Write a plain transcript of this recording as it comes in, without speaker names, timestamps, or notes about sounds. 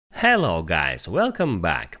Hello guys, welcome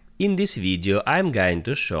back. In this video I'm going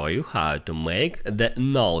to show you how to make the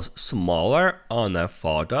nose smaller on a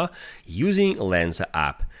photo using Lensa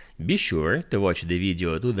app. Be sure to watch the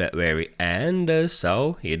video to the very end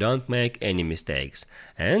so you don't make any mistakes.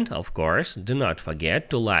 And of course, do not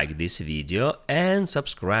forget to like this video and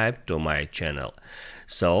subscribe to my channel.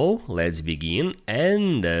 So let's begin,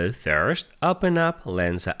 and first open up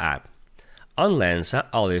Lensa app. On Lensa,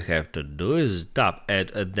 all you have to do is tap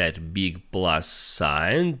at that big plus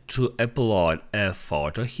sign to upload a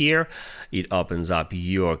photo here. It opens up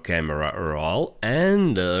your camera roll,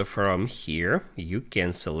 and from here you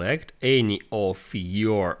can select any of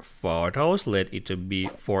your photos. Let it be,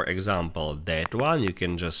 for example, that one. You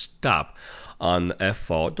can just tap on a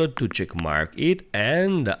photo to check mark it,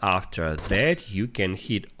 and after that you can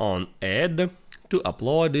hit on add to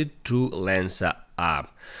upload it to Lensa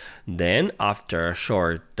app. Then after a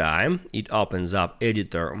short time it opens up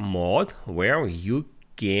editor mode where you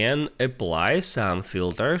can apply some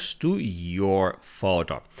filters to your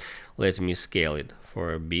photo. Let me scale it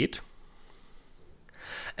for a bit.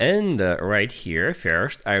 And right here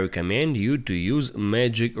first I recommend you to use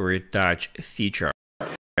magic retouch feature.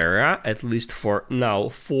 There are, at least for now,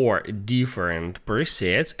 4 different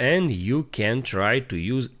presets, and you can try to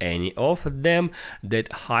use any of them.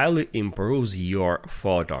 That highly improves your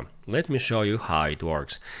photo. Let me show you how it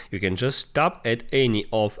works. You can just tap at any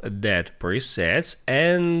of that presets,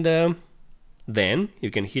 and then you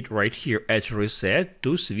can hit right here at reset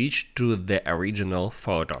to switch to the original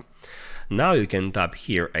photo. Now you can tap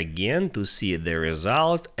here again to see the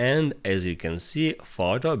result, and as you can see,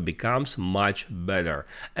 photo becomes much better.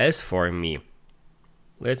 As for me,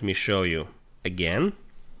 let me show you again.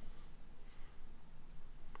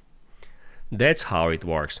 That's how it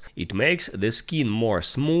works. It makes the skin more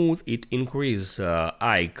smooth, it increases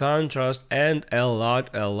eye contrast, and a lot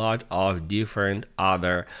of different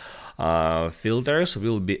other filters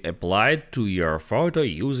will be applied to your photo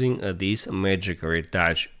using these magic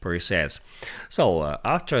retouch presets. So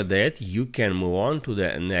after that you can move on to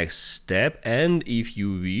the next step, and if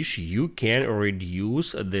you wish you can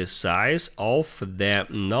reduce the size of the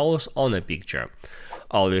nose on a picture.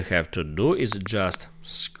 All you have to do is just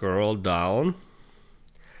scroll down,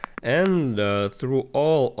 and through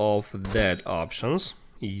all of that options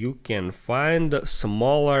you can find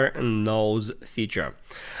smaller nose feature.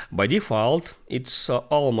 By default it's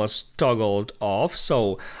almost toggled off,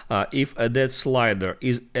 so if that slider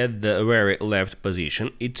is at the very left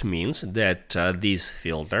position, it means that this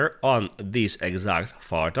filter on this exact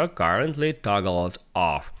photo currently toggled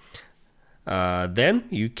off. Then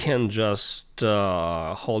you can just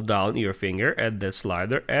hold down your finger at that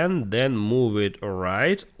slider and then move it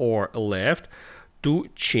right or left to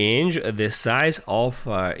change the size of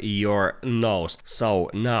your nose.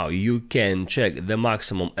 So now you can check the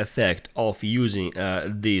maximum effect of using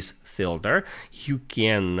this filter. You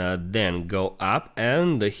can then go up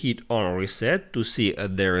and hit on reset to see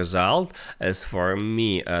the result. As for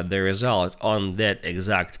me, the result on that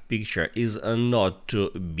exact picture is not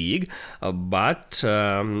too big, but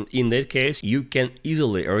in that case you can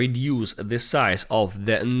easily reduce the size of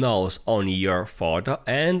the nose on your photo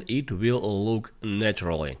and it will look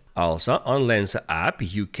naturally. Also, on Lensa app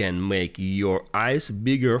you can make your eyes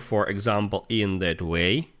bigger, for example, in that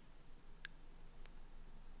way.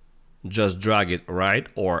 Just drag it right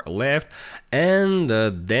or left, and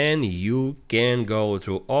then you can go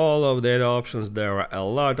through all of that options. There are a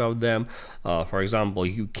lot of them. For example,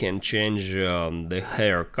 you can change the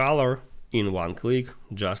hair color in one click,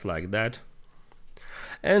 just like that.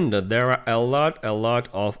 And there are a lot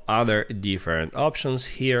of other different options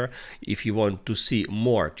here. If you want to see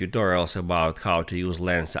more tutorials about how to use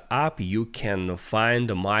Lensa app, you can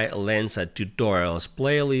find my Lensa tutorials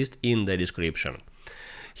playlist in the description.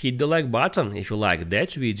 Hit the like button if you like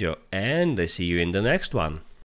that video, and I see you in the next one.